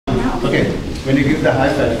Okay, when you give the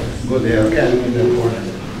high five, go there, okay? In the corner.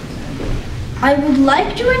 I would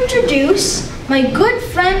like to introduce my good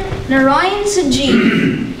friend Narayan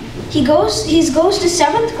Sajeev. He goes to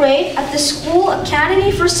 7th grade at the School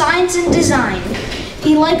Academy for Science and Design.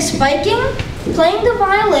 He likes biking, playing the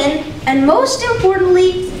violin, and most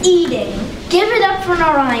importantly, eating. Give it up for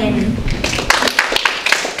Narayan.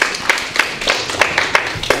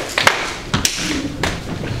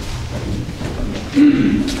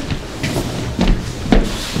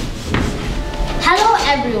 Hello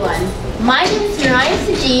everyone, my name is Narayan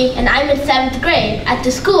Sajeev and I'm in 7th grade at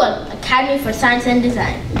the School Academy for Science and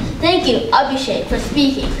Design. Thank you, Abhishek, for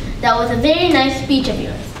speaking. That was a very nice speech of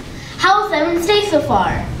yours. How's everyone's day so far?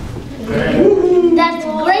 That's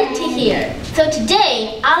great to hear. So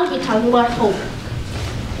today, I'll be talking about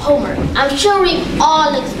homework. I'm sure we've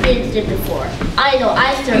all experienced it before. I know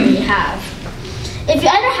I certainly have. If you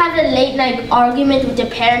ever had a late night argument with your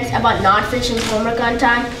parents about not finishing homework on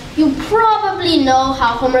time, you probably know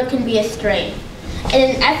how homework can be a strain.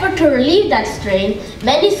 In an effort to relieve that strain,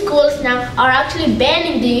 many schools now are actually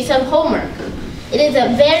banning the use of homework. It is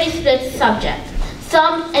a very strict subject.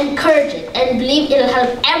 Some encourage it and believe it'll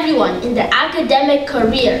help everyone in their academic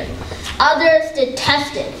career. Others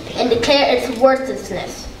detest it and declare its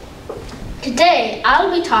worthlessness. Today,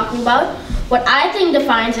 I'll be talking about what I think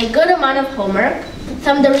defines a good amount of homework,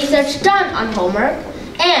 some of the research done on homework,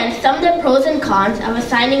 and some of the pros and cons of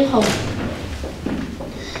assigning homework.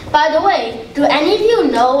 By the way, do any of you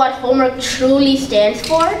know what homework truly stands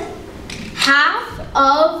for? Half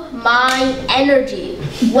of my energy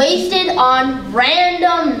wasted on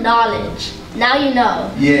random knowledge. Now you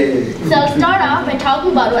know. Yeah. So I'll start off by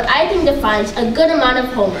talking about what I think defines a good amount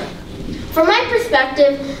of homework. From my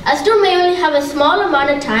perspective, a student may only have a small amount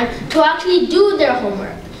of time to actually do their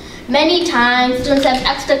homework. Many times, students have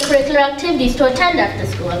extracurricular activities to attend at the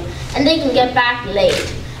school, and they can get back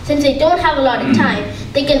late. Since they don't have a lot of time,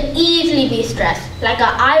 they can easily be stressed, like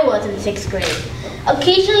I was in 6th grade.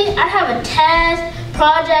 Occasionally, I'd have a test,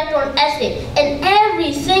 project, or an essay in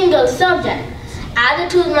every single subject. Add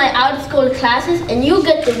it to my out-of-school classes, and you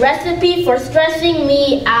get the recipe for stressing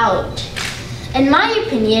me out. In my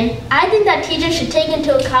opinion, I think that teachers should take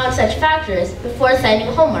into account such factors before assigning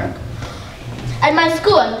homework. At my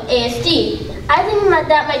school, ASD, I think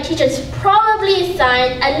that my teachers probably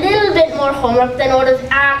assigned a little bit more homework than what is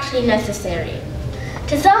actually necessary.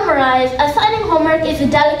 To summarize, assigning homework is a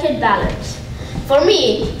delicate balance. For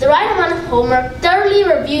me, the right amount of homework thoroughly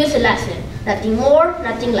reviews a lesson, nothing more,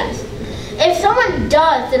 nothing less. If someone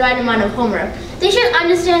does the right amount of homework, they should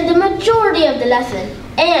understand the majority of the lesson,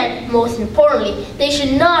 and most importantly, they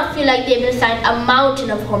should not feel like they've been assigned a mountain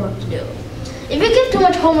of homework to do. If you give too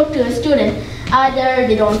much homework to a student, either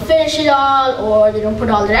they don't finish it all, or they don't put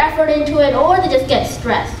all their effort into it, or they just get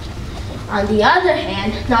stressed. On the other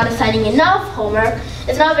hand, not assigning enough homework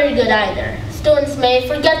is not very good either. Students may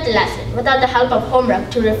forget the lesson without the help of homework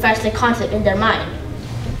to refresh the concept in their mind.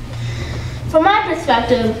 From my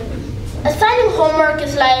perspective, assigning homework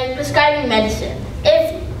is like prescribing medicine.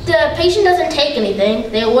 If the patient doesn't take anything,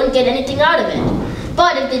 they won't get anything out of it.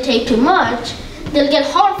 But if they take too much, they'll get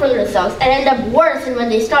harmful results and end up worse than when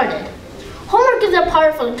they started. Homework is a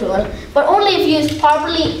powerful tool, but only if used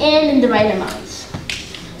properly and in the right amounts.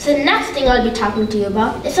 So the next thing I'll be talking to you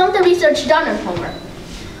about is some of the research done on homework.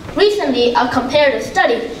 Recently, a comparative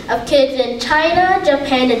study of kids in China,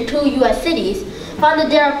 Japan, and 2 US cities found that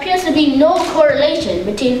there appears to be no correlation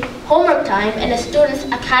between homework time and a student's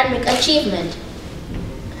academic achievement.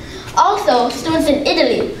 Also, students in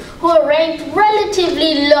Italy, who are ranked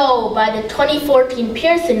relatively low by the 2014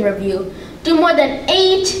 Pearson Review, do more than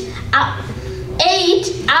 8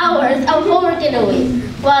 hours of homework in a week,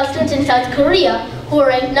 while students in South Korea, who are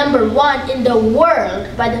ranked number 1 in the world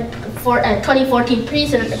by the 2014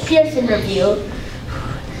 Pearson Review,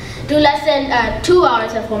 do less than 2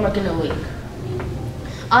 hours of homework in a week.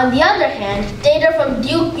 On the other hand, data from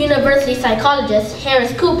Duke University psychologist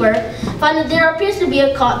Harris Cooper found that there appears to be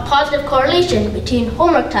a positive correlation between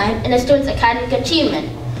homework time and a student's academic achievement.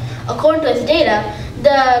 According to his data,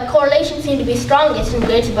 the correlation seemed to be strongest in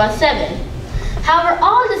grades above 7. However,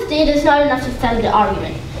 all this data is not enough to settle the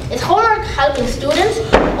argument. Is homework helping students,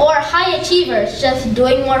 or high achievers just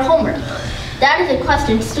doing more homework? That is a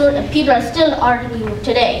question people are still arguing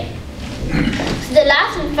today. So the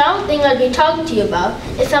last and final thing I'll be talking to you about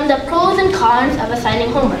is some of the pros and cons of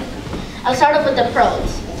assigning homework. I'll start off with the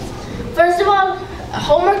pros. First of all,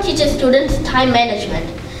 homework teaches students time management.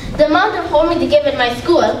 The amount of homework they give at my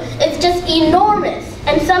school is just enormous,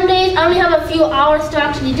 and some days I only have a few hours to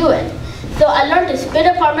actually do it. So I learned to split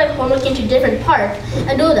apart my homework into different parts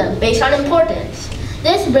and do them based on importance.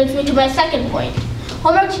 This brings me to my second point.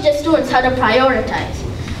 Homework teaches students how to prioritize.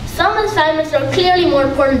 Some assignments are clearly more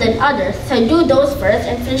important than others, so I do those first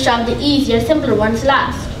and finish off the easier, simpler ones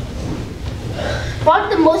last.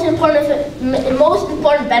 Probably the most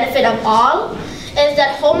important benefit of all is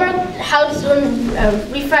that homework helps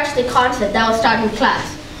students refresh the concept that was taught in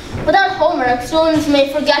class. Without homework, students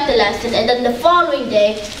may forget the lesson, and then the following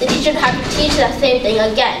day, the teacher would have to teach that same thing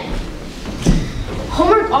again.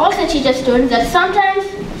 Homework also teaches students that sometimes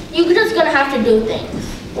you're just going to have to do things.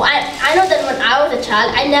 Well, I know that when I was a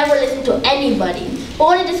child, I never listened to anybody. But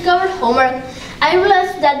when I discovered homework, I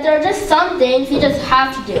realized that there are just some things you just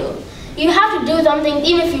have to do. You have to do something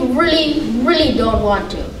even if you really don't want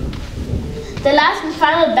to. The last and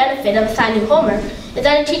final benefit of assigning homework is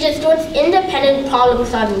that it teaches students independent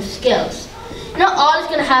problem-solving skills. You're not always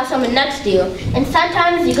going to have someone next to you, and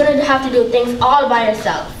sometimes you're going to have to do things all by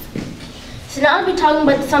yourself. So now I'll be talking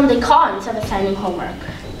about some of the cons of assigning homework.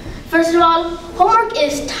 First of all, homework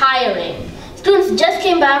is tiring. Students just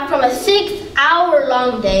came back from a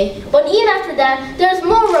 6-hour-long day, but even after that, there's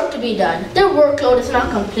more work to be done. Their workload is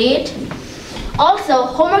not complete. Also,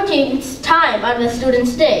 homework takes time out of a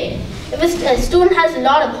student's day. If a student has a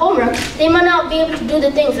lot of homework, they might not be able to do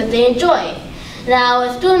the things that they enjoy. Now,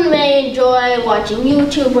 a student may enjoy watching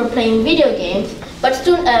YouTube or playing video games, but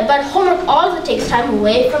homework also takes time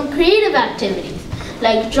away from creative activities,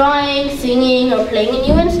 like drawing, singing, or playing a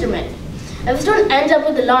new instrument. If a student ends up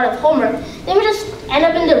with a lot of homework, they may just end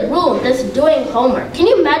up in their room just doing homework. Can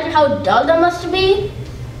you imagine how dull that must be?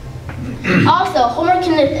 Also, homework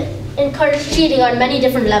can encourage cheating on many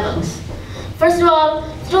different levels. First of all,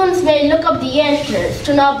 students may look up the answers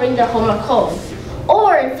to not bring their homework home.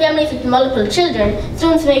 Or in families with multiple children,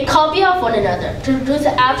 students may copy off one another to reduce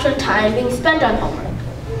the actual time being spent on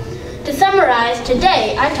homework. To summarize,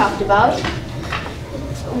 today I talked about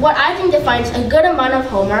what I think defines a good amount of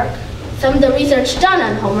homework, some of the research done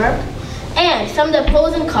on homework, and some of the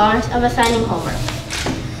pros and cons of assigning homework.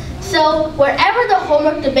 So wherever the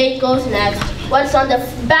homework debate goes next, whether it's on the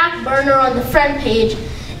back burner or on the front page,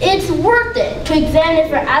 it's worth it to examine if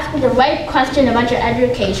you're asking the right question about your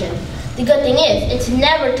education. The good thing is, it's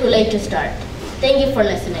never too late to start. Thank you for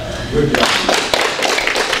listening. Good job.